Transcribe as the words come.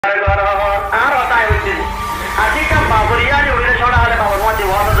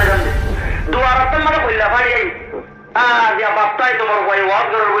দিয়া বাপটাই তোমার ভাই ওয়াজ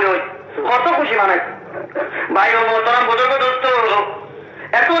করার বলে কত খুশি মানে ভাই ও মোহতারাম বুজুর্গ দোস্ত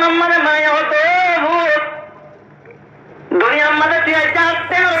এখন আমাদের মায়া হতো দুনিয়া আমাদের তুই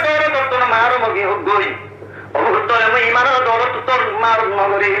আসতে দৌড় করতো না মারো মগি হোক গই অবুত্তরে মই ইমানের দৌড় তোর মার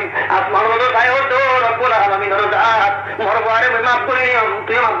নগরী আসমান হতো তাই হতো রব্বুল আলামিনের জাত মরবারে মই মাফ করি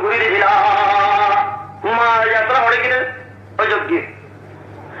তুই মাফ করে দিলা মা যাত্রা হড়ে কিনে অযোগ্য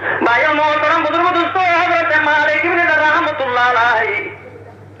ভাই ও মোহতারাম বুজুর্গ দোস্ত হযরত মালিক ইবনে রাহমাতুল্লাহ আলাইহি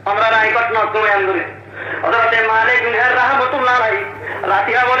আমরা রায়কট নকরে আন্দরে হযরত মালিক ইবনে রাহমাতুল্লাহ আলাইহি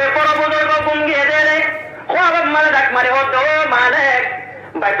রাতিয়া বলে বড় বুজুর্গ গুঙ্গিয়ে দেরে খোয়াব মানে ডাক মারে হতো মালিক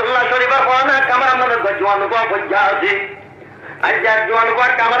বাইতুল্লাহ শরীফের হওয়া কামরা আমাদের জওয়ান কো বজ্জা আছে আজ যা জওয়ান কো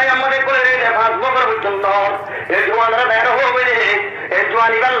কামরা আমাদের করে রে পাঁচ বছর পর্যন্ত এই জওয়ানরা বের হবে রে এই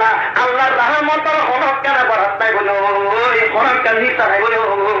জওয়ানি আল্লাহ আল্লাহর রহমতের হনক কেন বরাত নাই বলো ওই হনক কেন নিতা নাই বলো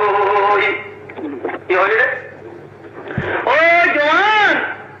ওই কি হইল রে ও জওয়ান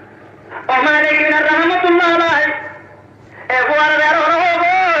ও মালিক ইবনে রাহমাতুল্লাহ আলাইহি এ গোয়ার বের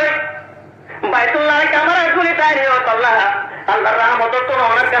হবে বাইতুল্লাহ কামরা গুলি তাইরে ও আল্লাহ আল্লাহর রহমত তো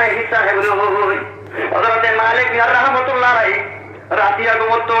হনক কেন হিসা है বলো ওই হযরত মালিক ইবনে রাহমাতুল্লাহ আলাইহি रातिया को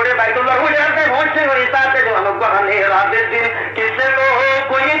तोड़े बैतुल्लाह हो जाते होश से वही साथ जो हम कहने रात दिन किससे को हो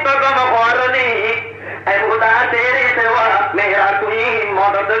कोई तो गम और नहीं ऐ खुदा तेरे सेवा मेरा कोई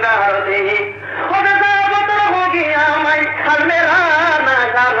मददगार नहीं खुदा बदल हो गया मैं हर मेरा ना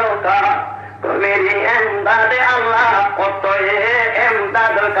करो का तो मेरी इमदाद अल्लाह और तो ये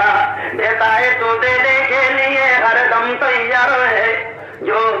इमदाद का देता है तो देने के लिए हर दम तैयार है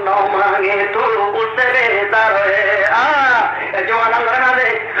जो न मांगे तो उससे बेहतर है जो आनंद रखा दे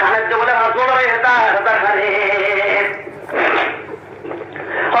खाने जो बोले हंसो रहता है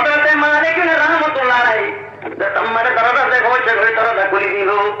हज़रत मालिक ने रहमतुल्लाह अलैहि तम्मरे दरदा से खोज से कोई तरह कुली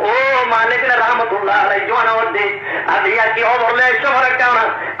दिलो ओ मालिक ने रहमतुल्लाह अलैहि जो ना होते आदिया की हो बोले ऐसे फरक क्या ना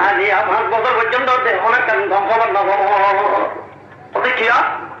आदिया पांच बছর পর্যন্ত होते होना कन खबर ना हो ओके किया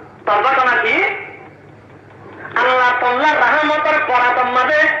तरदा करना की আল্লাহ তাআলা রহমতের পরাতম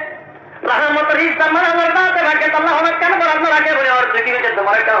মাঝে রহমতের হিসাব মানে বলতে রাখে আল্লাহ অনেক কেন বরাদ্দ রাখে বলে আর পৃথিবীতে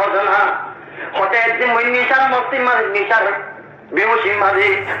তোমার একটা হতো না হতে একদিন ওই নিশার মস্তি মাঝে নিশার বেমসি মাঝে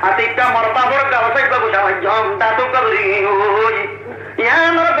আতিকটা মরতাবর কাছে বাবু জামাই জম দাতু কবরি ওই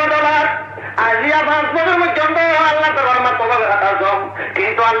ইয়ানোর বদলার আজিয়া পাঁচ বছর পর্যন্ত আল্লাহ তার রহমত পাবে রাখা জম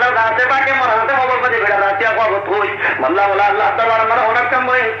কিন্তু আল্লাহ দাতে পাকে মরাতে খবর পাবে বেড়া রাতিয়া পাবো তুই আল্লাহ বলে আল্লাহ তার রহমত অনেক কাম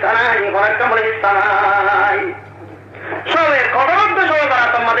বলে ইস্তানাই অনেক কাম বলে ইস্তানাই সবে খবরত সবে করা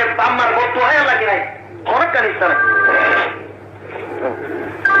তোমাদের আমার বস্তু হয় আল্লাহ কি নাই অনেক কান ইস্তানাই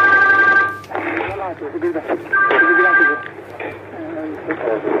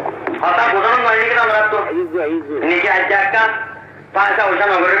হঠাৎ বোঝানো নয় নাকি আমরা তো নিজে আজকে একটা পয়সা ওইসা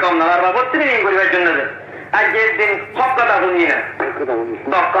নগরের কম না আর বাবু তিনি করিবার জন্য আজকের দিন সব কথা শুনি না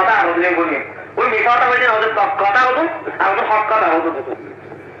সব কথা আরো দিন বলি ওই মিশাটা বলছেন ওদের সব কথা হতো আর ওদের সব কথা হতো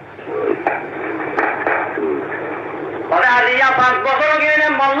ওরা আজিয়া 5 বছর গিয়ে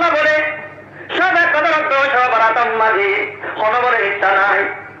মল্লা বলে সব এক কথা রক্ত সব বারাতাম মাঝে কোনো বলে ইচ্ছা নাই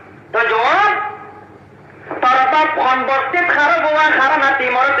তো জোয়ান তারা তো ফোন বসতে খারো গোয়া খারা নাতি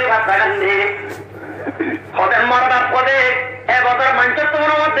মরতে ভাত গান্ধী হতেন মরদার পদে এবছর মঞ্চের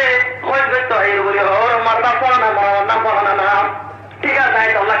তোমার মধ্যে খোঁজ করতে হয় বলি ওর মরদা পড়ানা মরার নাম পড়ানা নাম ঠিক আছে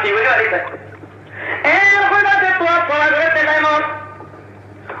তোমরা কি বলি বাড়িতে এরকম আছে তোমার পড়া করে দেখাই মন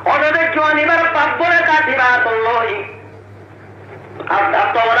ওদের জোয়ানিবার পাপ বলে কাটিবা তোলই আর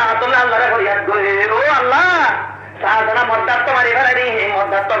দাঁত ওরা আতলে আল্লাহ ফরিয়াদ করে ও আল্লাহ সাধনা মদ্দার তো মারি ফেলানি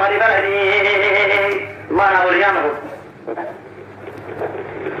মদ্দার তো মারি ফেলানি মানা বলি আনো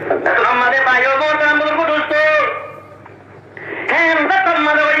এখন আমাদের বাইরে বলতাম বলবো দোস্ত হ্যাঁ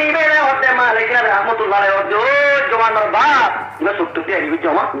তোমাদের ওই বেড়ে হতে মালিক না রহমতুল্লাহ জোয়ানোর বাপ না সত্যি আসবি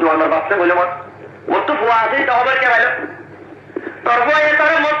জমা জোয়ানোর বাপকে বলে মত ওর তো ফুয়া আছে তো হবে কে ভাই তোর বই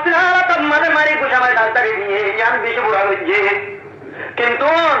তোর মস্তি হারা তোমাদের মারি গুছামায় ডাক্তারি দিয়ে ইয়ান বেশি বুড়া হচ্ছে কিন্তু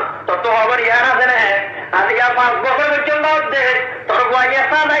তোর তো খবর ইয়ান আছে না আজকে 5 বছর পর্যন্ত হচ্ছে তোর বই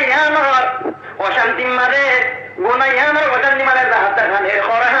সাদা ইয়ানোর অশান্তি মারে গোনা ইয়ানোর অশান্তি মারে হাতে খানে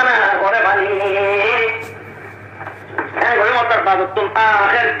করে হানা করে বানি হ্যাঁ ঘরে মতার বাবু তুমি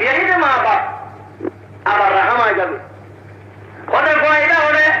আখের দিয়ে দিতে মা বাপ আবার রাহামায় যাবে ওদের ফয়দা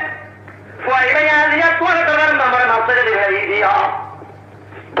ওরে ফয়দা দিয়া তোর তোমার নাম্বার মাসে দিয়ে দিয়া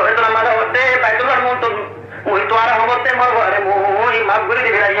তো এটা আমাদের হতে বাইতুল্লাহর মত ওই তো আর হবতে মর ঘরে মই মাফ করে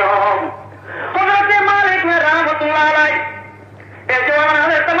দিবে আইয়ম হযরত মালিক রাহমাতুল্লাহ আলাইহি এই জওয়ান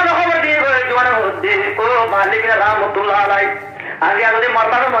আছে তোমার খবর দিয়ে গয় জওয়ান হতে ও মালিক রাহমাতুল্লাহ আলাইহি আগে যদি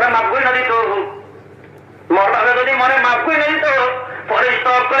মরতাবে মরে মাফ করে না দিত মরতাবে যদি মরে মাফ করে না দিত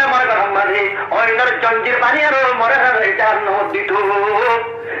পরিষ্কার করে মনে করেন মাঝে অন্যর জঞ্জির বানিয়ে মরে যার নদী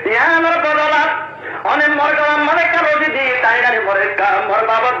ইয়ানোর বদলা অনেক মরে গেলাম মানে কালো দিদি তাই জানি মরে মর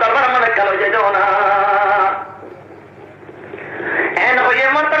বাবার দরবার মানে কালো যে না এন হয়ে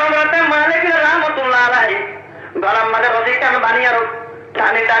মন্ত্র মালিক রহমতুল্লাহ আলাই গরম মানে রসি কান বানিয়ে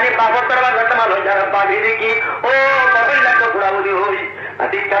টানি টানি বাবার দরবার ঘটে মাল হয়ে যাবে বাবি দেখি ও বাবার লাগতো ঘুরাঘুরি হই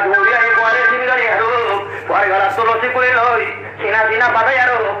আদিকা ধরি আই পরে সিঙ্গারি আরো পরে গলা তো রসি করে লই সিনা সিনা বাধাই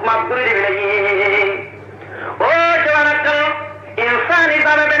আরো মাফ করে দিবি নাকি ও জওয়ানাক্কাল ইনসান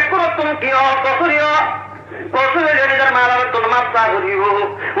হিসাবে বেশ করো তুমি কি কসুরিও কসুরে যদি তার মা বাবার তোর মাপা করিব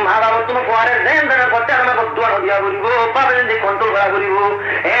মা বাবার তুমি পরে দেন দেন করতে আমরা বদুয়া দিয়া করিব বাবা যদি কন্ট্রোল করা করিব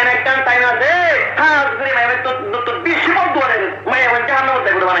এন একটা টাইম আছে হাত করে মাইবে তো বেশি বদুয়া দেবে মাইয়া বলছে আমরা বলতে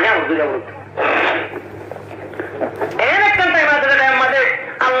পারবো না হ্যাঁ বদুয়া বলতে এর একটা টাইম আছে যেটা আমাদের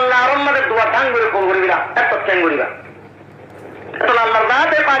আল্লাহর মধ্যে দোয়া টাং করে কম করিবা এত চেন করিবা তো আল্লাহর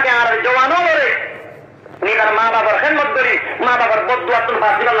রাতে পাকে আর জওয়ানো বলে নিজের মা বাবার খেদমত করি মা বাবার বদুয়া তুমি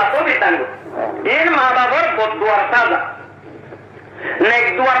বাঁচিব আল্লাহ কবি টাঙ্গো এর মা বাবার বদুয়ার সাজা নেক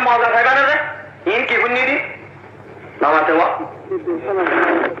দুয়ার মজা খাইবা না ইন কি বুঝনি দি নামাতে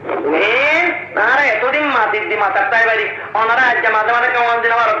তারা এতদিন মাতির মাথার তাই বাড়ি ওনারা আজকে মাঝে মাঝে কেমন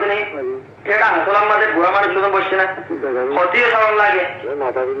দিন আমার অর্থ নেই সেটা আসলাম মাঝে বুড়া মানুষ শুধু বসছে না ক্ষতিও সরল লাগে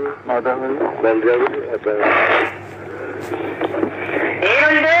এই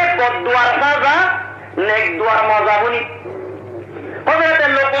হইলে বদুয়ার সাজা নেক দুয়ার মজা বুনি হযরত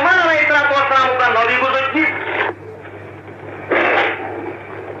লোকমান আলাইহিস সালাম নবী বুঝছি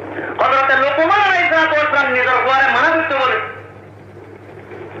হযরত লোকমান আলাইহিস সালাম নিজের ঘরে মানা করতে বলে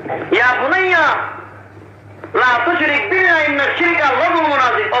ইয়া বুনাইয়া লা তুশরিক বিল্লাহি ইন্না শিরকা লাযুলমুন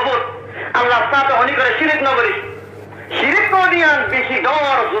আযীম অবুদ আল্লাহর সাথে অনি করে শিরক না করিস শিরক করিয়ান বেশি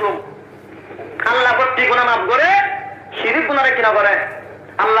ডর জুলুম আল্লাহ প্রতি গুনাহ মাফ করে শিরক গুনাহ কিনা করে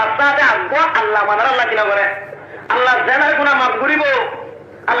আল্লাহর সাথে আজ্ঞা আল্লাহ মানার আল্লাহ কিনা করে আল্লাহ জানার গুনাহ মাফ করিব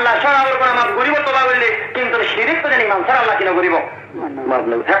আল্লাহ সরাবের গুনাহ মাফ করিব তওবা করলে কিন্তু শিরক তো জানি মাফ আল্লাহ কিনা করিব মাফ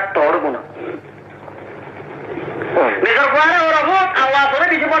না এক তোর গুনাহ নিজের ঘরে ওরবত আল্লাহ ধরে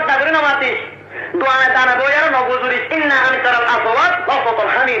বেশি পর্দা করে নামাতিস দোয়ানে দানা বইয়ার নবজুরিস ইন্না আনকারাল আসওয়াত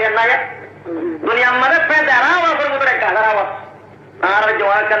ওয়াসাতাল হামিরের নায়া দুনিয়ার মধ্যে পেদার আওয়াজের মতো একটা আওয়াজ আর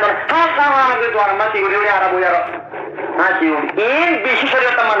জোয়ার কেন হ্যাঁ সামাকে দোয়ার মাসি উড়ে আর বইয়ার হাসি ইন বেশি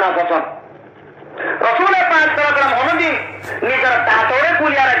শরীয়ত মানা পছন্দ রাসূল পাক সাল্লাল্লাহু আলাইহি ওয়াসাল্লাম অনদিন নিজের দাঁতরে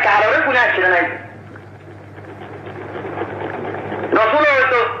কুলিয়ার কাররে কুলিয়া ছিল নাই রাসূল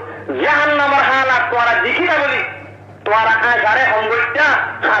হয়তো জাহান্নামের হালাত তোরা দেখি না বলি তোরা আজারে হংগইটা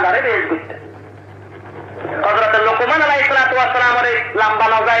হাদারে বেশ করতে হযরত লোকমান আলাইহিস সালাম এর লম্বা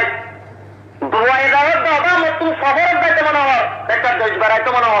নজায় দুয়ায় যাওয়ার বাবা মত সফর করতে মনে হয় একটা দেশ বাড়াইতে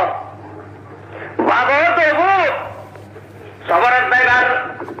মনে হয় বাবা দেবো সবরের ড্রাইভার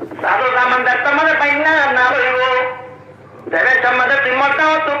সাধু সামান দেখতে মানে পাইনা না হইব দেবের সম্বন্ধে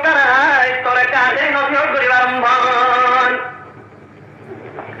তিমটাও তুকার তোরে কাজে নজর করিবার মন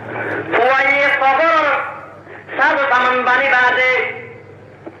ফুয়াইয়ে সবর সাধু সামান বাণী বাজে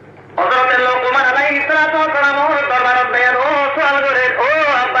হযরত লোকমান আলাইহিস সালাম ওর দরবারত বের ও সওয়াল করে ও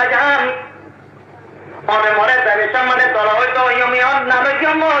আব্বা জান ওরে মরে দেবের সম্বন্ধে দল হইতো ইয়মিয়ন না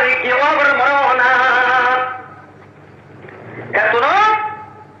লইও মরি কি ওর মরো না এত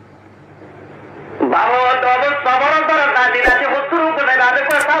বাবা তবে সবর করে দাদি দাদি শুরু করে দাদি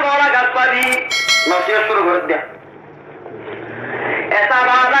করে সব ওরা গাছ পাবি নসিয়া শুরু করে দেয়া এসা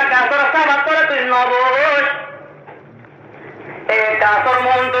বাবা গাছর সব করে তুই নবস এ গাছর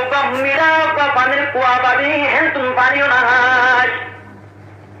মন তো কম মিরা পানির কুয়া পাবি হেন তুমি পানিও না হাস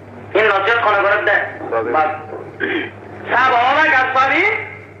এই নসিয়া কোন করে দেয় সব ওরা গাছ পাবি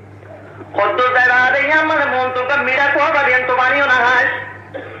কত জায়গা দেখি আমার মন তো কম মিরা কুয়া পাবি হেন তো পানিও না হাস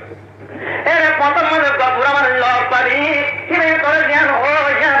এর প্রথম মানুষ বুড়া মানুষ লড় পারি কিনে করে জ্ঞান ও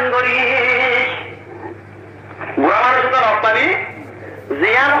জ্ঞান করিস বুড়া মানুষ তো লড় পারি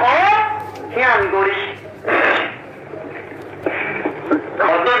জ্ঞান ও জ্ঞান করিস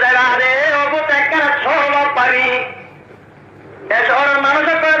কত জায়গা রে অবত একটা ছড় পারি এ শহরের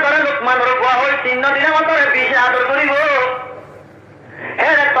মানুষের করে ধরে লোকমানের গোয়া হই 3 দিনের মতো বিশে আদর করিব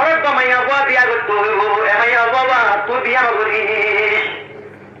হ্যাঁ তোর তো মাইয়া গোয়া বিয়া করতে হইব এ মাইয়া বাবা তুই বিয়া করিস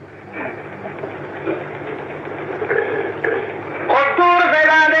কদ্দুর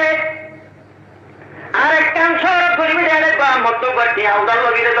বেড়ালে আরেকটা শহর করিবি মতো করছি আউদার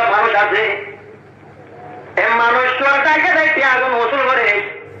লগিতে তো মানুষ আছে এ মানুষ তাকে দেখতে আগুন ওসুল করে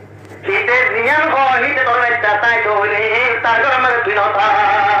শীতে জিয়ান হিতে তোর একটা তাই তো হইলে তারপর আমাদের তুই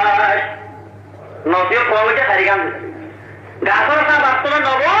নতাস নদীও প্রভৃতি হারি গান গাছর সা বাস্তবে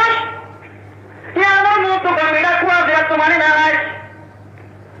নবস আমার মতো কমিটা কুয়া দেওয়ার তো মানে নাই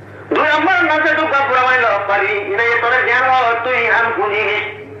পারি ইনে তোরে জ্ঞান তুই আন শুনিস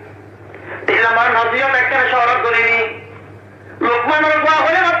 3 নম্বর নসিহত একটা শরৎ করিনি লোকমানের গোয়া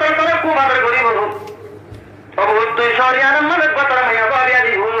হলে মাত্র তোরে খুব আদর করি বলু তুই সরিয়ার মানে কথা মাইয়া বলিয়া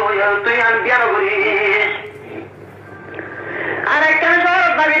দিব তুই আন জ্ঞান করিস আর একটা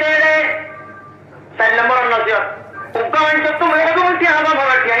শরৎ দাবি দে 4 নম্বর নসিহত উগ্গান তুমি এগোতে আমার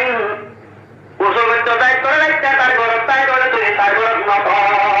বড় আইন ওসব তো দায়িত্ব রাখতে তার ঘর তাই বলে তুই তার ঘর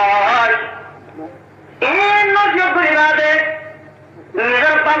নয় এই নসিহত করিবা দে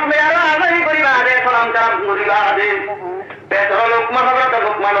নিজের পাপ মেয়ারা আদায় করিবা দে সালাম কালাম করিবা দে পেটর লোকমান হজরত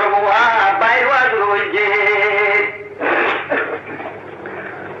লোকমানের বুয়া বাইর হওয়া শুরু হয়েছে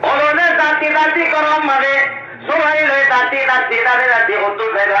ওনে দাঁতি দাঁতি করম মানে সবাই লয়ে দাঁতি দাঁতি দাঁড়ে দাঁতি হতো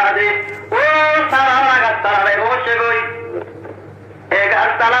দেখা দে ও সারা গাছতলা বসে গই এ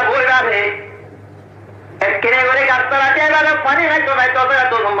গাছতলা বই রাধে একেনে করে গাছতলা চেয়ে পানি রাখতো নাই তবে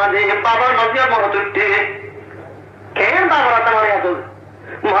এত মাঝে বাবার নসিহত মনে তুলতে কেন বাবার হাতে মনে এত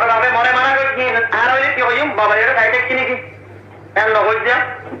মরে ভাবে মরে মানা করছি আর হইলে কি হইম বাবা এটা খাইতে কি নাকি এমন হইছে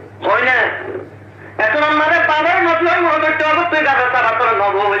হয় না এখন আমাদের বাবার নসিহত মনে করতে হবে তুই গাছটা বাতর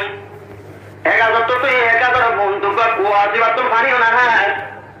নবস 1000 তো তুই 1000 বন্ধু কুয়াশি বাতর পানিও না হয়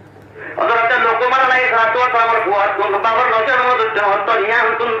অথবা লোকমানা নাই রাত আমার কুয়াশ বন্ধু বাবার নসিহত মনে করতে হতো ইয়া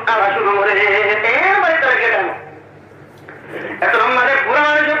নতুন আলা শুরু করে এর বাড়িতে রেখে দেন এখন আমাদের পুরা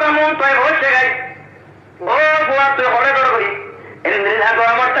মানুষের মন তুই বসে গাই ও কুয়া তুই হলে ধর করি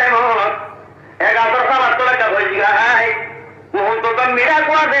আমার টাইম 1000 সাবার তো লেখা হয়েছি গাই মোহন তো মেরা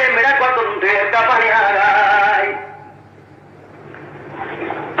কুয়া দে মেরা কুয়া তো তুই একটা পানি হারাই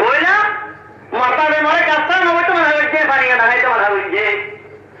বইলা মাথা দে মরে কাজটা নয় তো মনে হচ্ছে পানি না হয় তো মনে হচ্ছে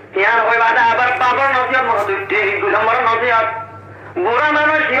ইয়ার হয়ে বাদা আবার বাবার নসিহত মনে হচ্ছে 2 নম্বর নসিহত বুড়া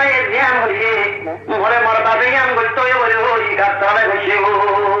মানুষ সিবাই জ্ঞান হইয়ে মরে মরে বাদে জ্ঞান করতে হয়ে বলে ওই গাছতলায় বসে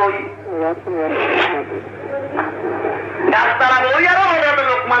ওই গাছতলা বই আরো হজরত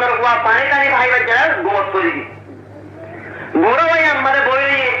লোকমানের গোয়া পানি টানি ভাই বাচ্চা গোমত করে দি বুড়ো ভাই আমাদের বই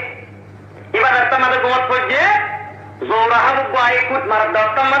এবার রাস্তা মাঝে গোমত করছে জোরাহা মুখ আই কুট মারার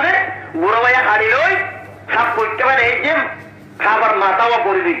দশটার মাঝে বুড়ো ভাই হাড়ি লই সাপ করতে পারে এই যে খাবার মাথাও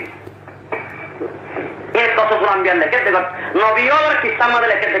করে দিই এর কত পুরান জ্ঞান লেখে দেখো নবীও আর কিস্তার মাঝে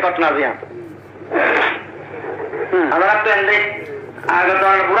লেখে দেখো না দিয়া আমরা তো এনে আগে তো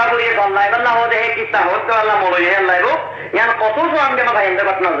বুড়া করিয়ে চল্লাই বেলা হো দেখে কিস্তা হতে পারলাম মোবাইল হেলাইব ইয়ান কত পুরান জ্ঞান ভাই এনে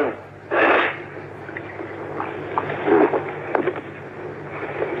ঘটনা আছে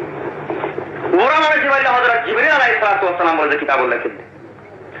বুড়া মানুষ বললে হযরত জিবরিল আলাইহিস সালাম বলে কিতাব লেখে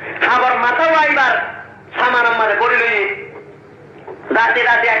খাবার মাথাও আইবার সামান আমাদের করে লই রাতে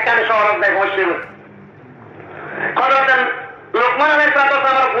রাতে একটা শহর দেয় বসে হযরত লোকমান আলাইহিস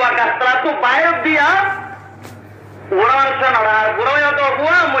সালাম বুয়া গাছতলা তো বাইরে দিয়া বুড়া মানুষ না বুড়া তো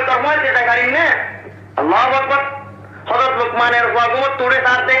বুয়া মই তো মই দেখাই গাড়ি না আল্লাহু আকবার হযরত লোকমানের বুয়া গুমত তুড়ে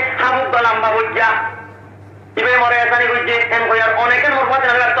সারতে হাবুক লম্বা হইয়া ইবে মরে এসানি বুঝছে এন কইয়ার অনেকের মরফাতে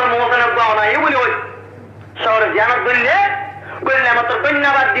না তোর মোহসেন বুয়া নাই বলি ওই শহরে জানাত বললে মাত্র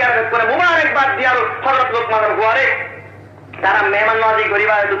ধন্যবাদ দিয়ার করে মুবারকবাদ দিয়ার হযরত লোকমানের বুয়ারে তারা মেহমান নওয়াজি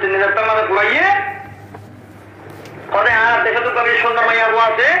করিবা 2-3 দিন তোমাদের ঘুরাইয়ে কদে আর দেখে তো কবি সুন্দর মাইয়া বুয়া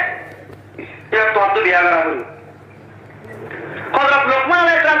আছে এর তো আত্ম বিয়া করা হলো হযরত লোকমান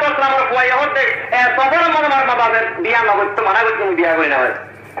আলাইহিস সালামের বুয়া হতে সবার মনে মা বাবার বিয়া না করতে মানা করতে বিয়া করি না হয়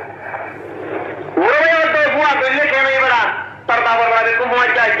ওরে তো বুয়া বললে কেন এবারে তার বাবার বাড়ি কোন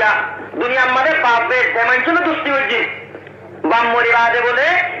মজা যা দুনিয়ার মধ্যে পাপে তেমন ছিল দুষ্টি হচ্ছে বাম্মরি বাদে বলে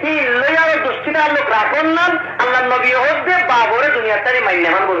এই লইয়ার দুষ্টিটা লোক রাখুন না আল্লাহ নবী হচ্ছে বাবরে দুনিয়ার তারি মাইনে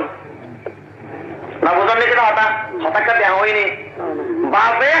মান বলুন না বুঝলে যেটা হঠাৎ দেওয়া হয়নি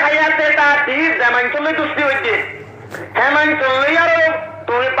বাপে হাইয়াতে তার যেমন চললে দুষ্টি হচ্ছে হেমান চললেই আরো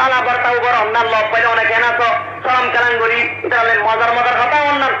তুমি পালা বার্তাও করো অন্যার লব পাইলে অনেক এন আছো সালাম কালাম করি তাহলে মজার মজার কথা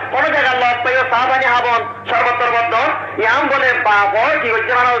অন্যার কোনো জায়গার লব পাইও সাহাবানি হাবন সর্বত্র ইয়াম বলে বাপ কি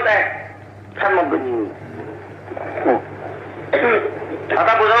হচ্ছে মানা হতে সম্মত করছি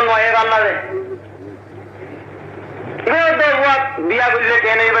কথা বুঝানো নয় আল্লাহ বিয়া করলে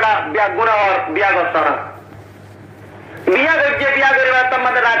কেন বেড়া বিয়া গুণা হওয়ার বিয়া করত না বিয়া করছে বিয়া করিবার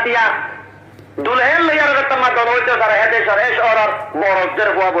তোমাদের রাতিয়া দুলহেন লইয়ার তোমার দল হইতে তারা হেঁটে সরেশ ওর বরফদের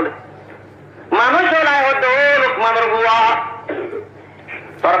বুয়া বলে মানুষ নাই হতো লোকমানের বুয়া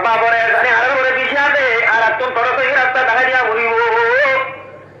তোর বাবরে হারে করে দিশা দে আর তোর তোর তো এই রাস্তা দেখা দিয়া বলিব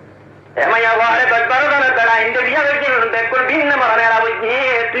এমাইয়া বারে 10-12 জনের বেড়া হিন্দু বিয়া করছে দেখুন ভিন্ন মারানে এরা বুঝছি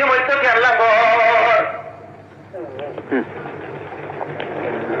তুই বলছো কেরলা কর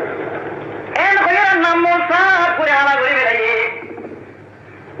এন হইয়ার নাম মোসা করে হারা করে বেড়াইয়ে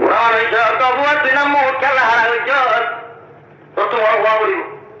বুড়া মানুষ তো বুয়া তুই নাম খেলা হারা হইছ তো তোমার বুয়া বলিব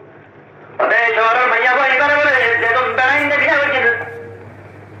ওদের শহরের মাইয়া বই করে বলে যে তো বেড়াইন দেখিয়া হয়েছিল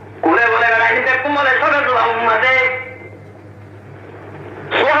কুলে বলে বেড়াইন দেখুন বলে সবে মাঝে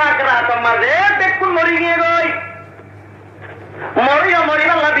সোহাগ রাত মাঝে দেখুন মরি গিয়ে গই মরিও মরি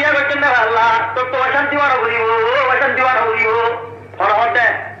আল্লাহ বিয়া করছেন না আল্লাহ তোর তো অশান্তি বাড়া ঘুরিব অশান্তি বাড়া ঘুরিব ওরা হতে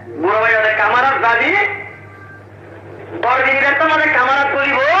বুড়ো ভাই ওদের কামারাত যাবি তোর দিনের তো মানে কামারাত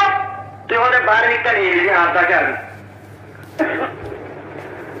করিব তুই ওদের বার্মিকটা নিয়ে দিবি হাত থাকে আমি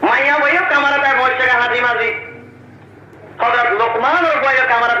মাইয়া বইও কামারাত বসছে হাতি মাঝি হঠাৎ লোকমান ওর বইও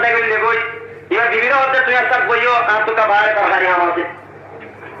কামারাত দেখে বই এবার বিভিন্ন হতে তুই একটা বইও আতুকা বাহারে তরকারি আমাকে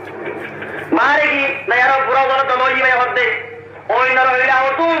বাহারে কি না আরো বুড়ো বড় তো লই ভাই হতে ওই নর হইলা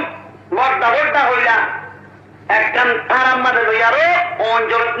হতুন বড্ডা বড্ডা হইলা একখান তারাম মাঝে লই আরো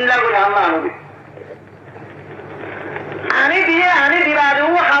অঞ্চল চিন্তা করে আল্লাহ আনবি আনি দিবা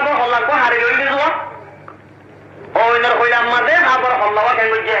হাবর হল্লাকো হারি লই দিস ওই নর হইলাম মাঝে হাবর হল্লাবা কেন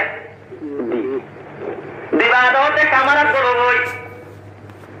করছে দিবা হতে কামারাত করো বই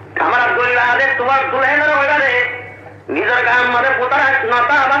কামারাত করিবা আদে তোমার দুলহেনের হইবা রে নিজের গান মাঝে পোতার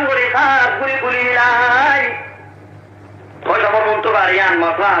নতা আবান করি সাত গুলি গুলি মিলাই পয়সা পর্যন্ত বাড়িয়ান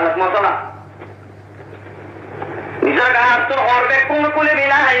মশলা আলাপ মশলা নিজের গাছ তোর হরবে কোন কুলে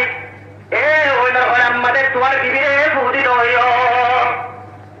মিলাই এ ওই না হয় আমাদের তোমার বিবিরে ফুদি নয়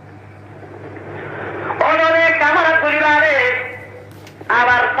অনেক কামারা করিবা রে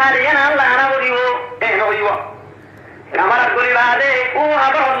আবার সারিয়ে না লানা করিব এ নইব কামারা করিবা রে ও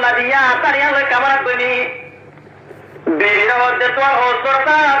আবার হল্লা দিয়া সারিয়া লই কামারা করি বিবির মধ্যে তোমার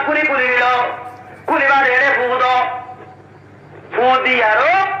হস্তরতা কুলি কুলি মিল কুলিবা রে ফুদ ফুদি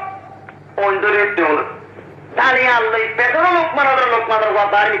আরো অন্তরের দৌড় তাহলে আল্লাহ পেছনে লোকমানের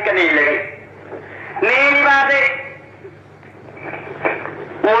বার্মিকটা নিয়ে লেগে নিয়ে নিবাদে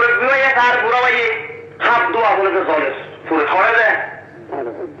মুরব্বী হয়ে তার বুড়া ভাইয়ে হাত দোয়া বলে তো চলে পুরো ছড়ে দেয়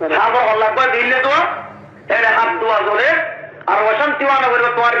হাত হল্লা করে দিলে তো এটা হাত দোয়া চলে আর অশান্তি বানা করবে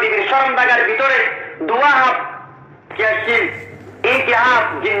তোমার দিদির সরম টাকার ভিতরে দোয়া হাত কেসিল এই কি হাত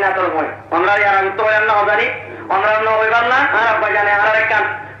জিন্নাতর ভয় আমরা আর তো না জানি আমরা হইবার না আর আব্বা জানে আর এক কান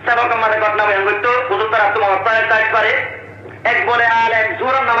সেবক মানে ঘটনা বয়ান করতো হুজুররা তোমার অত্যাচার চাইতে পারে এক বলে আল এক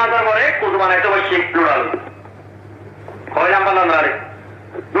জোর নামাজের পরে কুজু বানাইতে বসে লুড়াল হইলাম বললাম রে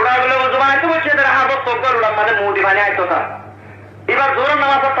লুড়া গুলো কুজু বানাইতে বসে এদের হাত চোখ লুড়াম মাঝে মুদি বানিয়ে আইতো তা এবার জোর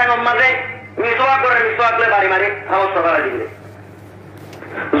নামাজের টাইম মাঝে মিসওয়াক করে মিসওয়াক করে বাড়ি মারি অবস্থা করা দিলে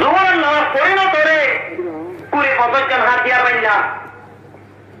জোর নামাজ পরিণত রে কুড়ি 50 জন হাতিয়ার বান্ধা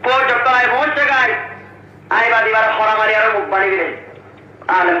পর্যটনায় পৌঁছে গায় আইবা দিবার খরা মারি আরো মুখ বাড়ি দিলেন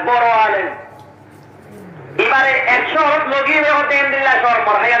আলেম বড় আলেম এবারে 100 লগি হতে দিল্লা শহর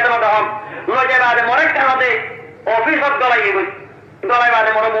মরহাইয়াতে মতো হম লজে বাদে মরে কানতে অফিসত গলাই গই গলাই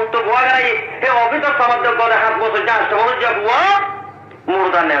বাদে মরে মুক্ত গোয়া গলাই এ অফিসত সমাজ গলে হাত বছর যা সমাজ গোয়া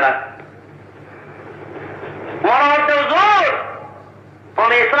মুরদা নেড়া মনে হতে হুজুর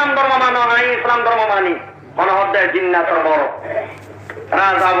আমি ইসলাম ধর্ম মানো নাই ইসলাম ধর্ম মানি মনে হতে জিন্নাতর বড়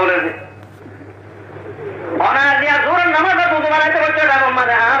রাজা বলেছে অনার দিয়া জোর নামাজ বুঝু বানাইতে বলছে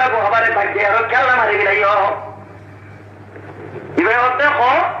মানে আর হবারে থাকছে আর খেলা মারি গেলাই ইবে হতে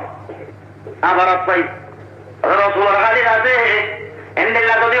আবার পাই রসুলের হাদিস আছে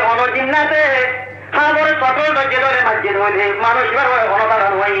এন্ডেলা যদি অনজিন্নাতে হাবরে সকল ধৈর্য ধরে মসজিদ হইলে মানুষ বার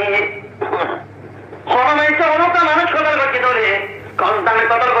অনতারণ হই হরমাইছে অনতা মানুষ কতল ধৈর্য ধরে কনস্টামে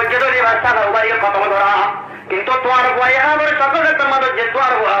কতল ধৈর্য ধরে বাচ্চা বাড়িয়ে খতম করা কিন্তু তোমার বয়ে হাবরে সকল একটা মানুষ যে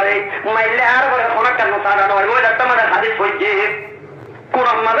তোমার বয়ে মাইলে আর বলে অনেক কেন সারা নয় ওই একটা মানে হাদিস হইছে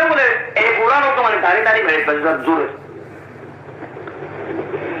কোরআন মাঝে বলে এই পুরানো তো মানে দাঁড়িয়ে দাঁড়িয়ে বেড়ে জোরে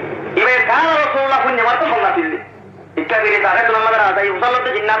এবার কার রসুল্লাহ পুণ্য মাত্র সন্না দিল্লি শিক্ষা বেরিয়ে তাকে তোমার মাঝে আদায় উসাল্লতে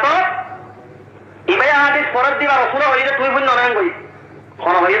জিন্নাত এবার হাদিস ফরত দিবা রসুল হইলে তুই পুণ্য নয়ন গই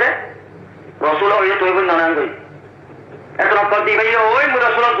কোন হইলে রসুল হইলে তুই পুণ্য নয়ন গই এত নকল দিবাই ওই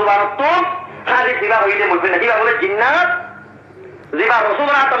রসুল জুবান তো হাদিস দিবা হইলে বলবে না দিবা বলে জিন্নাত দিবা রসুল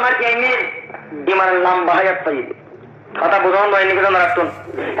তোমার কি আইনি ইমানের নাম বাহায়াত পাইবে কথা বোঝান ভাই নিবেদন রাখতুন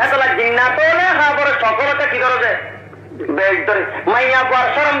এতলা জিন্নাত হলে হাবরে সকলতে কি করে বেশ ধরে মাইয়া গোয়ার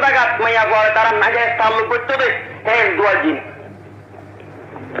সরম দাগাত মাইয়া গোয়ার তারা নাগে তাল্লুক করতে হবে হ্যাঁ দুয়া জিন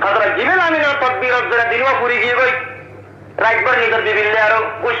হাতরা জিবেন আমি না তদবির ধরে দিনও পুরি গিয়ে গই রাইটবার নিজের বিবিলে আরো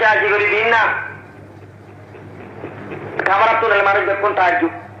বসে আসি করি দিন না খাবার তো নেই মানুষ দেখুন তার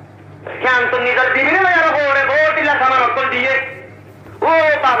যুগ কেন তো নিজের বিবিলে আরো বড়ে বড়িলা খাবার অকল দিয়ে ও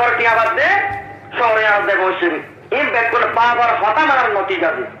পাগর টিয়া বাদ দে শহরে আসবে বসে এই ব্যাগ করে পাগর হতা মারার নতি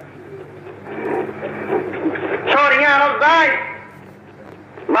যাবে শহরে আরো যায়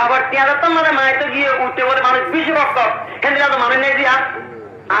বাবার টিয়া তো মানে মাইতে গিয়ে উঠতে বলে মানুষ বেশি রক্ত হেন্দিরা তো মানুষ নেই দিয়া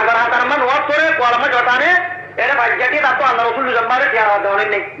আগার হাতার মান ওয়াজ করে কলমে জটানে এটা ভাগ্যাটি তা তো আল্লাহ রসুল জম্বারে টিয়া অনেক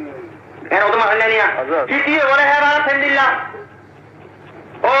নেই এর তো মানে নিয়া কি বলে হ্যাঁ বাবা ফেন্দিল্লা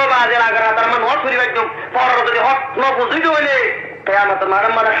ও বাজে লাগা তার মানে হট করি একদম পর যদি হট ন বুঝিতে হইলে কিয়ামত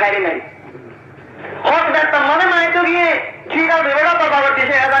মারম মারা খাইরে নাই হট দেখতা মনে নাই তো গিয়ে ঠিক আছে বেড়া তো বাবা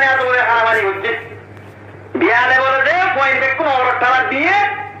দিছে এখানে এত বলে হারামারি হচ্ছে বিয়ালে বলে যে পয়েন্ট দেখুন ওর টাকা দিয়ে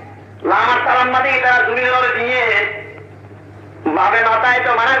লামার সালাম মাঝে তারা দুই ধরে দিয়ে বাবে মাথায়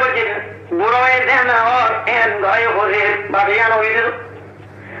তো মানা করছে বুড়ো হয়ে দেন ওর এন ঘরে হলে বাবে আনো হয়ে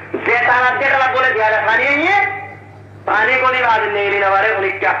যে তারা যেটা বলে দেওয়া পানিয়ে নিয়ে পানি কোনি বাদ নেই নেবারে উনি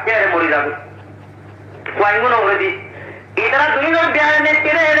ক্যাপকে মরে যাবে কয়েকগুলো বলে দি এটারা দুই ধর বিয়ারে নেট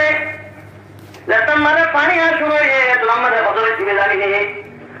কেড়ে এলে যেতাম মানে পানি আর শুরু হয়ে আমাদের হজরের দিকে জানি নেই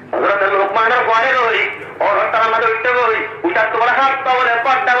হজরতের লোকমানের পরে রই ওর তারা আমাদের উঠতে বই উঠার তো বলে হাত বলে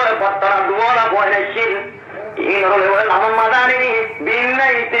পট্টা বলে পট্টারা দুয়ারা বলে শিল এই হলে বলে আমার মাথা আনিনি বিন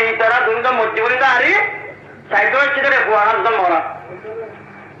নাই তারা দুইটা মধ্যে বলে দাঁড়ি সাইকেল ছিল রে বুয়া হাত মরা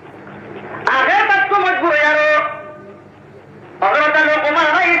আগে তার তো মজবুর আরো হজরতের লোকমান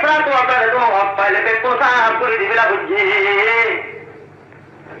ইসরা তো আপনার তো পাইলে বেশ সাহায্য করে দিবিলা বুঝছি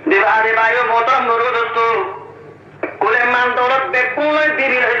দিবারে বায়ু মোতরম নুরু দোস্ত কুলে মান দৌলত বেকুল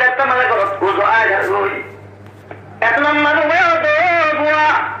দিবি হইতে মানে করত কুজো আয় রই এত মানে হয়ে তো বুয়া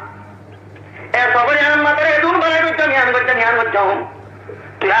এ সবরে আন মাত্র এদুন বলে তো নিয়ান করছ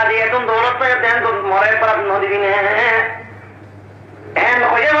তুই আদি এদুন দৌলত তো দেন তো মরে পর নদী দিনে এন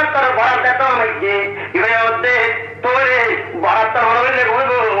হয়ে মাত্র বড় দেতো মাইকে ইবে ওতে তোরে বড় তো হলে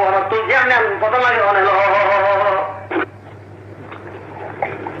কইবো তুই জানি পত লাগে হলো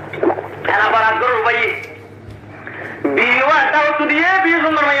এলা বড় গরু ভাই বিওয়া দাও তুদিয়ে বি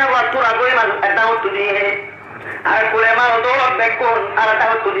সুন্দর মাইয়া বাত তোরা কই না দাও তুদিয়ে আর কোলে মা দৌলত বেকুন আর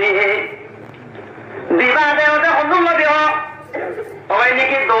দাও তুদিয়ে দিবা দেও তে হন্দুল দিও ওই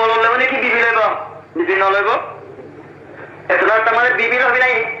নাকি দৌলত লেব নাকি বিবি লেব বিবি ন লেব এতলা তোমাদের বিবি রবি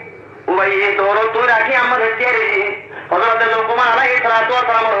নাই ওই দৌলত তুই রাখি আমাদের চেয়ে হযরত লোকমান আলাইহিস সালাতু ওয়াস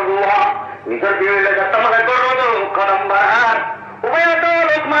সালাম রুহা নিজের বিবি লেগে তোমাদের করো তো কদমবার ওই তো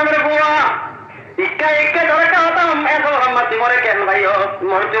লোকমানের বুয়া ইক্কা ইক্কা ধরে কাতাম এত রহমতি মরে কেন ভাইও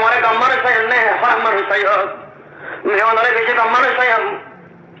মরতে মরে গম্মার সাইন নে হারামান সাইও মেহনরে বেশি গম্মার সাইম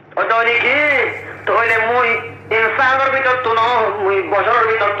ওই কি তোইলে মুই ইনসানের ভিতর তুন মুই বছরের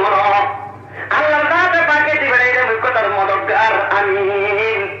ভিতর তুন আল্লাহর কাছে পাকে দিবে এটা মুই কথার মদতগার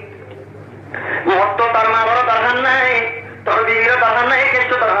আমিন মত তার মারো দরকার নাই তোর বিবির দরকার নাই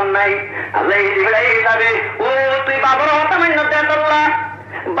কিছু দরকার নাই আল্লাহ দিবে যাবে ও তুই বাবার হতা মান্য দেন আল্লাহ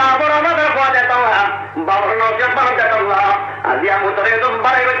বাবর আমাদের পাওয়া যেত না বাবর নজর পাওয়া যেত না আজি আমি তোর একদম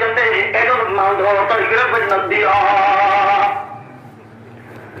বাড়াই পর্যন্ত একদম তোর গিরো পর্যন্ত দিও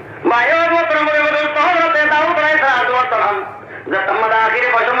ভাইও মোত্র মরে বলে শহরতে দাও প্রায় সাহায্য করতাম যে তোমাদের আখিরে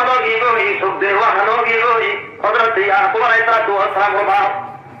পয়সা মতো গিয়ে গই সুখদের ওয়াহানো গিয়ে গই হজরত ইয়াকুব আলাইহিস সালাতু ওয়াস সালাম বাপ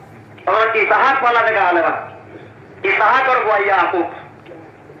হজরত ইসহাক वाला দেখা আলেবা ইসহাক और ইয়াকুব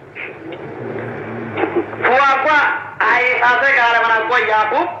ফুয়া আই সাথে গালে মানে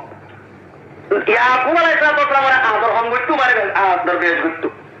ইয়াকুব আলাইহিস সালাতু ওয়াস সালাম আদর হম গুট্টু মারে আদর বেশ গুট্টু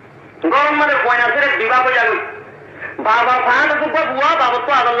গরম মানে পয়না ছেড়ে দিবা কইয়া গই বাবা ফান তো বুয়া বাবা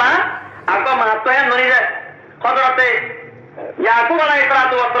তো আল্লাহ আগো মাত্র এ ননি যায় হযরতে ইয়াকুব আলাইহিস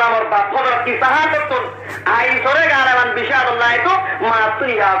সালাতু ওয়াস সালাম এর বাপ হযরত ইসহাক তো আই সরে গালে মান বিশাল আল্লাহ তো মাত্র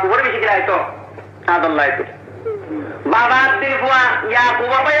ইয়াকুব এর বেশি গিলাই তো আল্লাহ তো বাবা দিল বুয়া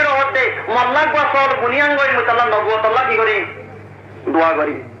ইয়াকুব বাইর হতে মোল্লা বছর বুনিয়ান গই মুতাল্লাহ নবুয়ত আল্লাহ কি করি দোয়া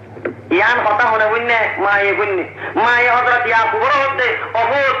করি ইয়ান কথা হনে বুননে মায়ে হযরত ইয়াকুব হতে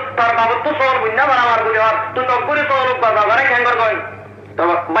অহুদ তার বাবা তো সর বুন্না বড় আমার বুঝে তুই তো করে সর বাবা ঘরে কেন কর তো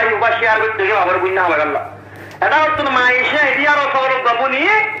ভাই উপাসী আর তুই বাবার বুন্না হবে আল্লাহ এটা তো মায়ে এসে দিয়ারো সর বাবুনি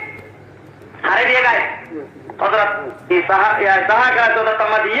হারে দিয়ে গায় হযরত ইসহাক কা তো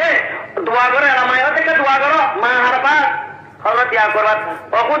তমা দিয়ে দোয়া করে আর মায়ে থেকে দোয়া করো মা হারবা হযরত ইয়াকুব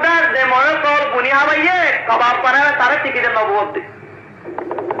ও খুদা যে মনে সর বুনি হাবাইয়ে কবাব বানাবে তারে টিকিতে নবুয়ত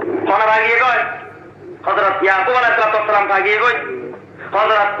কোন ভাগিয়ে গয় হযরত ইয়াকুব আলাইহিস সালাম ভাগিয়ে গয়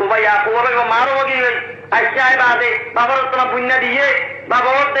হযরত কুবাই ইয়াকুব কে মারো গিয়ে আইসাই বাদে বাবার তোলা পুণ্য দিয়ে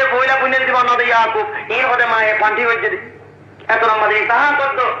বাবাতে বইলা পুণ্য দিব না দে ইয়াকুব এই হতে মায়ে পান্টি হইছে এত আমাদের ইসহাক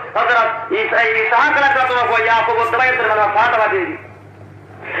করতো হযরত ইসহাক আলাইহিস সালাম কো ইয়াকুব দবাইতে না ফাটা দিয়ে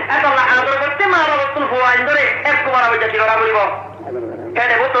এত না আদর করতে মারো বতুল ফুয়াইন ধরে একবার হইছে কি করা বলিব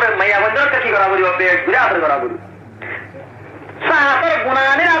কেনে বতরে মাইয়া বন্দর কি করা বলিব বেশ ঘুরে আদর করা বলিব সাহাতের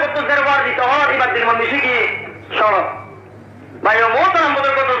গুণানের আগত জেরবার দিত হর এবার দিল মিশি কি সর ভাইও মোহতারাম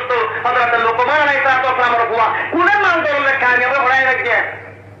বদর দোস্ত হযরত লোকমান আলাইহিস সালাম এর বুয়া কুলের নাম ধরলে কামিয়াব হড়াই রাখছে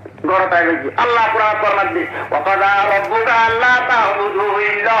গরতায় গেছি আল্লাহ কুরআন ফরমান দি ওয়া কাযা রাব্বুকা আল্লা তা'বুদু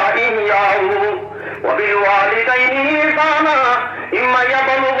ইল্লা ইয়্যাহু ওয়া وبالوالدين إحسانا إما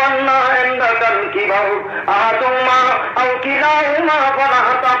يبلغن عندك الكبر أحدهما أو كلاهما فلا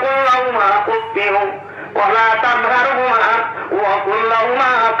تقل لهما أف ولا تنهرهما وقل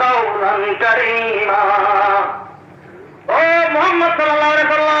لهما قولا كريما ও মুহাম্মদ সাল্লাল্লাহু আলাইহি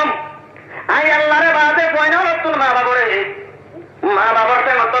সাল্লাম আই আল্লাহর বাদে কয়না রতুল মা বাবার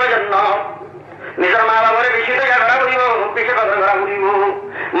তেমতর জন্য নিজের মা বাবার বেশিতে ঝগড়া করিব বেশি কথা ঝগড়া করিব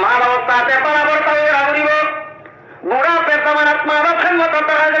মা বাবার সাথে বরাবর ঝগড়া করিব বুড়া পেশামানাত মা বাবার খেদমত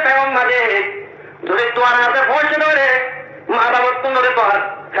করা যে কেমন মাঝে যদি তোমার হাতে পৌঁছে ধরে মা বাবার তুমি ধরে তোমার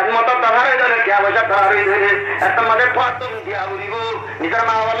খেদমত তাহার হয়ে ধরে কে পয়সা তাহার হয়ে ধরে একটা মাঝে ফাতুন দিয়া করিব নিজের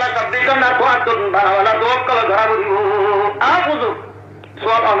মা বাবার 24 ঘন্টা ফাতুন বানাওয়ালা দোক কলা ধরা করিব বুঝু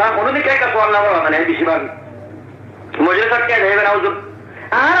সোয়াল না কোনোদিকে একটা সোয়াল না বলা মানে বেশিরভাগ মজুরি সটকে যাবে না হুজুর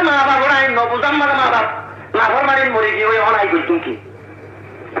আর মা বাবার আইন নবুজাম মানে মা বাপ নাফর মারিন মরে গিয়ে ওই অনাই করতুম কি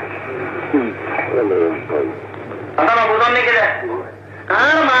নবুজাম নিকে যায়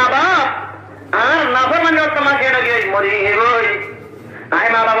আর মা বাপ আর নাফর মানে তোমাকে গিয়ে মরি গই আই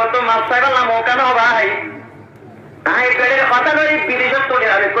মা বাবা তো মাপ চাইবার না মৌকা না ভাই আই গাড়ির কথা করি বিদেশত তো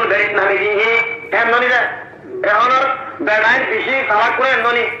গেলে কোন গাড়ি নামে গিয়ে এমনি যায় এখন বেড়াই বেশি খাওয়া করে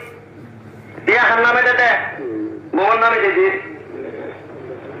এমনি দিয়া হার নামে দেতে মোহন নামে দিদি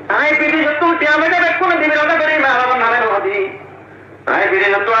আই বিদেশত তো টিয়ামে দেবে কোন দিবি রোগা করি মা বাবার নামে হদি আই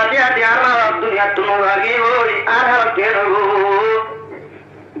বিদেশত তো আছি আছি আর মা বাপ দুনিয়া তুনো লাগি ওই আর হার কে রগো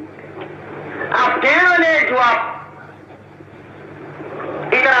আপ কে হলে জবাব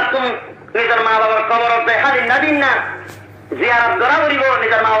ইতারা তুম নিজের মা বাবার খবর হতে হাজির না দিন না জিয়ারত করা করিব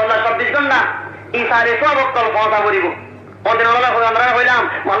নিজের মা বাবার 24 ঘন্টা ইসারে সব অক্কল কথা করিব ওদের আমরা হইলাম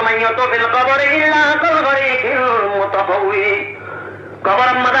মালমাইয়ত ফিল কবরে ইল্লা কবরে ফিল মুতাফাউই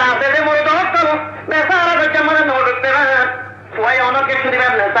কবরের মধ্যে আছে যে মরদ অক্কল বেচারা বাচ্চা মনে নড়তে না সবাই অনেকে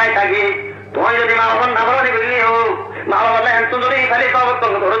শুনিবেন না চাই থাকি তুই যদি মা বাবার না বলি বললি হো মা বাবার হ্যাঁ ধরে খালি সব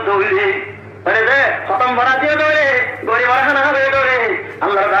অক্কল ধরে ধরলি আরে যে খতম ভরা দিয়ে ধরে গরিব খানা হবে ধরে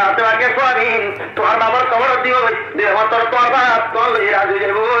আল্লাহ রাতে আগে সোয়াবিন তোমার বাবার কবর দিব দেহ তোর তোর বাপ তোর রাজু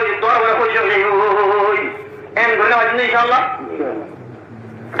যাব তোর বড় খুশি হয়ে যাব এন ধরে হয়তো ইনশাআল্লাহ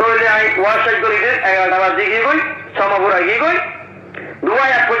তোলে আই ওয়াশাই করি দে 11টা বাজে গিয়ে গই সমাপুর আগে গই দুয়া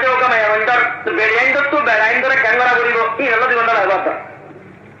এক কোটে ওকা মাই অন্তর বেড়াইন তো বেড়াইন ধরে ক্যামেরা করিব কি হলো দি ঘন্টা লাগবে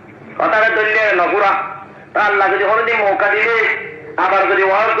কথাটা দলিলে নপুরা তা আল্লাহ যদি হলদি মৌকা দিলে আবার যদি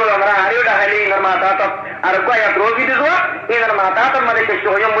ওয়াজ করে আমরা আরিও ডাকাইলে ইনার মাথা তো আর কয়া রোগী দিব ইনার মাথা তো মানে চেষ্টা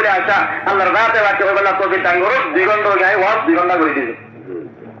হইম বলে আশা আল্লাহর রাতে বাকি হয়ে গেল তোকে টাঙ্গর 2 ঘন্টা গায়ে ওয়াজ 2 ঘন্টা করে দিছে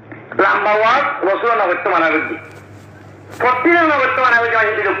লম্বা ওয়াজ রসুল না করতে মানা করছি প্রতিদিন না করতে মানা করছি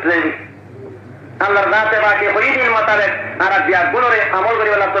আমি যুক্ত যাইবি আল্লাহর রাতে বাকি হইদিন মোতাবেক আর বিয়া গুণরে আমল করি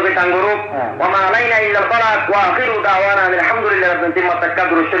বলা তোকে টাঙ্গর ওমা আলাইনা ইল্লাল বালাগ ওয়া আখিরু দাওয়ানা আলহামদুলিল্লাহি রাব্বিল আলামিন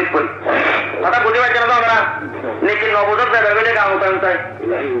তাকাব্বুর শরীফ পড়ি কথা বুঝতে পারছেন তো আমরা लेकिन नवोदय बेगले काम होता है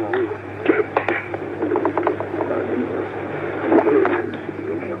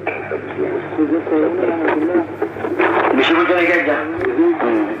विश्वविद्यालय क्या जा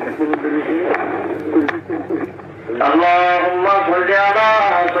اللهم صل على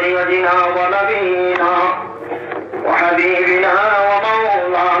سيدنا ونبينا وحبيبنا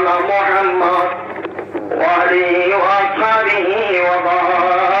ومولانا محمد وعليه واصحابه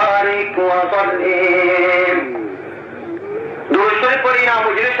وبارك وسلم পরিণাম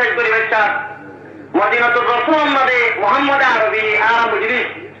মুজলিস শেষ করি বাচ্চা মদিনাতুর রাসূল মুহাম্মদ আরবি আর মুজলিস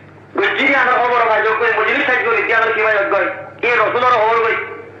গুজিরি আর খবর ভাই যোগ করে মুজলিস শেষ করি দিয়া কি ভাই গয় এই রাসূলের খবর কই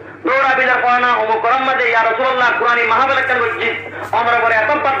দৌড়া বিলা কোনা ও মুকররম মধ্যে ইয়া রাসূলুল্লাহ কুরআনি মাহফিলকান গজি আমরা পরে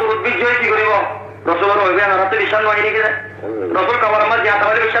এত পাত দূর বিজয় কি করিব রাসূলের হইবে না রাতে বিশাল নয় নাকি রাসূল কবর মধ্যে যা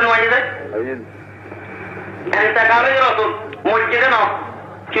তাহলে বিশাল নয় যায় ইন্তেকালের রাসূল মসজিদে না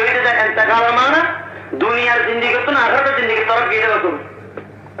কেউ যে ইন্তেকালের মানে দুনিয়ার জিন্দেগি তো না আখিরাতের জিন্দেগি তরফ গিয়ে দেব তুমি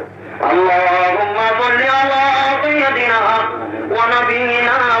اللهم صل على سيدنا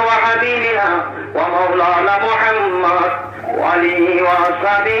ونبينا وحبيبنا ومولانا محمد وعليه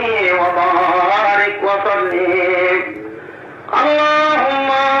وصحبه وبارك وسلم اللهم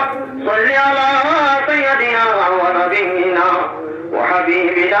صل على سيدنا ونبينا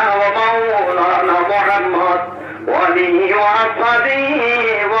وحبيبنا ومولانا محمد وعليه وصحبه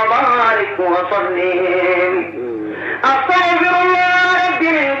وبارك وسلم أستغفر الله ربي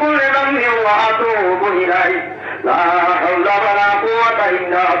من كل ذنب وأتوب إليه لا حول ولا قوة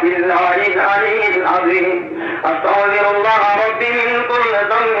إلا بالله العلي العظيم أستغفر الله ربي من كل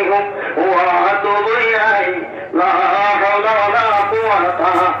ذنب وأتوب إليه لا حول ولا قوة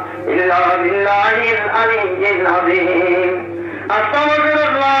إلا بالله العلي العظيم أستغفر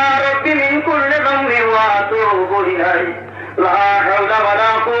الله ربي من كل ذنب وأتوب إليه لا حول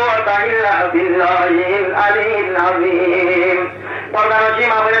ولا قوة إلا بالله العلي العظيم قلنا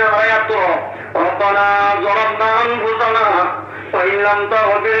نشيما بين الرياض ربنا ظلمنا أنفسنا وإن لم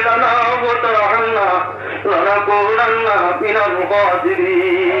تغفر لنا وترحمنا لنكونن من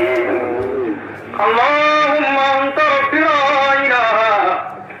الخاسرين اللهم أنت ربي لا إله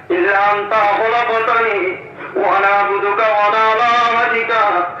إلا أنت خلقتني وأنا عبدك وأنا على عهدك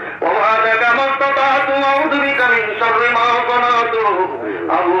ووعدك ما استطعت وأعوذ بك من شر ما صنعت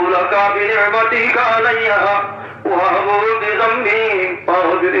أبو لك بنعمتك علي وأبو بذنبي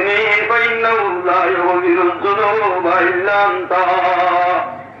فاغفرني فإنه لا يغفر الذنوب إلا أنت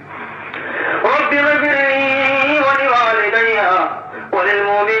رب اغفر لي ولوالدي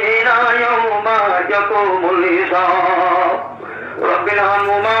وللمؤمنين يوم يقوم الحساب رب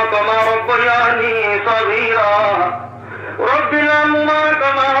ارحمهما كما ربياني صغيرا رب ارحمهما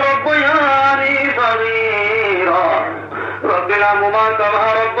كما ربياني صغيرا رب ارحمهما كما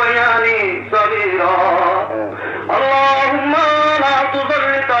ربياني صغيرا اللهم لا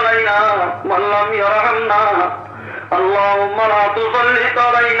تسلط علينا من لم يرحمنا اللهم لا تسلط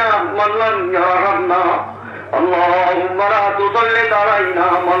علينا من لم يرحمنا اللهم لا تسلط علينا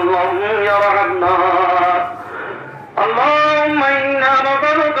من لم يرحمنا اللهم إنا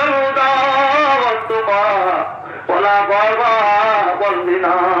نسألك الهدى والتقى والعفاف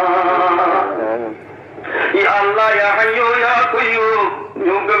والغنى يا الله يا حي يا قيوم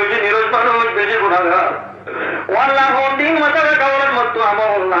يوم বেশি নিরোজ মানুষ বেশি গুনাহগার ওয়াল্লাহ হোদিন মাতারে কাওয়ার মত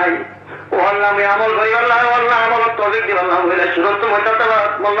আমল নাই ওয়াল্লাহ আমি আমল করি আল্লাহ আমল তৌফিক দিও আল্লাহ ওইলা সুরত মতাতা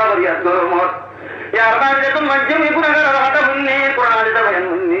মোল্লা বরিয়াত করো মত ইয়া আরবান যে তুমি মজমি গুনাহগার হাতা মুন্নি কোরআন দিতা বয়ান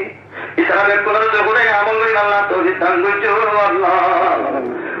মুন্নি ইসরা বে কোরআন যে গুনাহ আমল করি আল্লাহ তৌফিক দান করছো আল্লাহ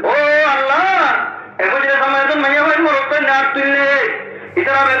ও আল্লাহ এমন যে সময় তো মাইয়া ভাই মরতে না তুললে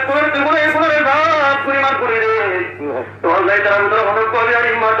ইসরা বে কোরআন যে গুনাহ কোরআন দাও পরিমাণ করে দে তো আল্লাহ তাআলা উত্তর হলো কবি আর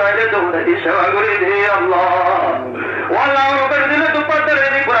হিম্মত আইলে তো উনি সেবা করে দে আল্লাহ ওয়াল্লাহ রবের দিলে তো পাতরে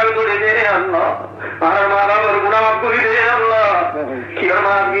দি কোরআন করে দে আল্লাহ আর মারার গুনাহ করে দে আল্লাহ কি আর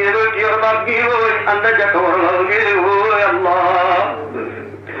মা কি আর বাপ কি ওই আন্দাজ খবর লাগে ও আল্লাহ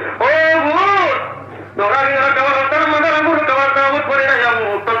ও ভূত দোরা গিরা খবর তার মধ্যে আমুর খবর তাও করে না জামু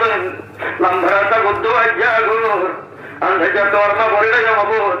তত লম্ভরাতা গুদ্দু আজ্জা গুরু আন্দাজ খবর না করে না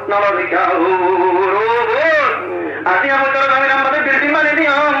জামু নালা দেখা ও আদি আমাদের গ্রামের আমাদের বিল্ডিং বানিয়ে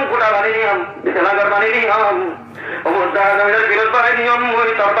দিলাম কোটা বানিয়ে দিলাম বিদ্যালয় বানিয়ে দিলাম অবস্থা আমাদের বিরোধ বানিয়ে দিলাম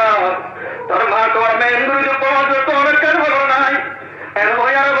ওই তোর মা তোর মেয়ে গুরু যে পড়া তো অনেক কাজ হলো নাই এখন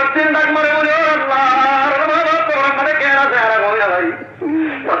ওই আর বচ্চেন ডাক মারে বলে আল্লাহ তোর মানে কেন আছে আর হয়ে ভাই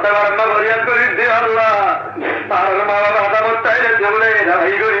সত্যবার আল্লাহ বরিয়াত করি দে আল্লাহ আর মা বাবা আদামত চাইলে দেবলে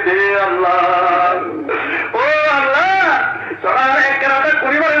ভাই করি দে আল্লাহ ও আল্লাহ সবার এক রাতে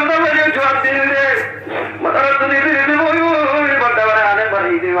পরিবারের মতো বলে জবাব দিন রে মাতারা তুমি দিদি বই বই বড় বড় আনে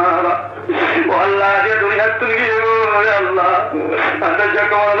বাড়ি দি বাবা ও আল্লাহ যে দুনিয়া তুমি গো আল্লাহ আন্দাজ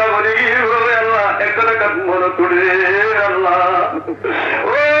জাকাওয়ালা বলি গো আল্লাহ একটা কাজ মন তুড়ে আল্লাহ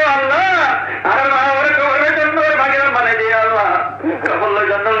ও আল্লাহ আর মা ওরে কোরে জন্য ভাগে মানে দি আল্লাহ কবল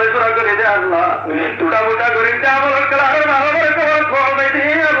জন্য লেসরা করে দে আল্লাহ টুটা মুটা করে দে আমল করা আর মা ওরে কোরে কোরে দি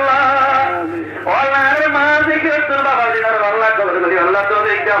আল্লাহ ও আল্লাহ আর মা দিকে তোর বাবা দিনার আল্লাহ কবর করি আল্লাহ তো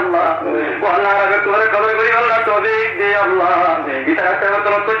দেখ দে আল্লাহ ও আল্লাহ আগে তোরে কবর করি আল্লাহ তো দেখ দে আল্লাহ ইতারা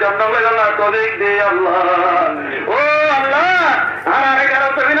তো জন্য আল্লাহ তো দেখ দে আল্লাহ ও আল্লাহ আর আগে কারো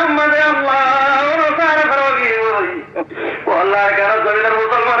তুমি নামে আল্লাহ ও সারা করো কি ওই ও আল্লাহ কারো জমিনের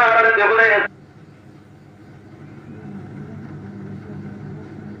মুসলমান আর দেবলে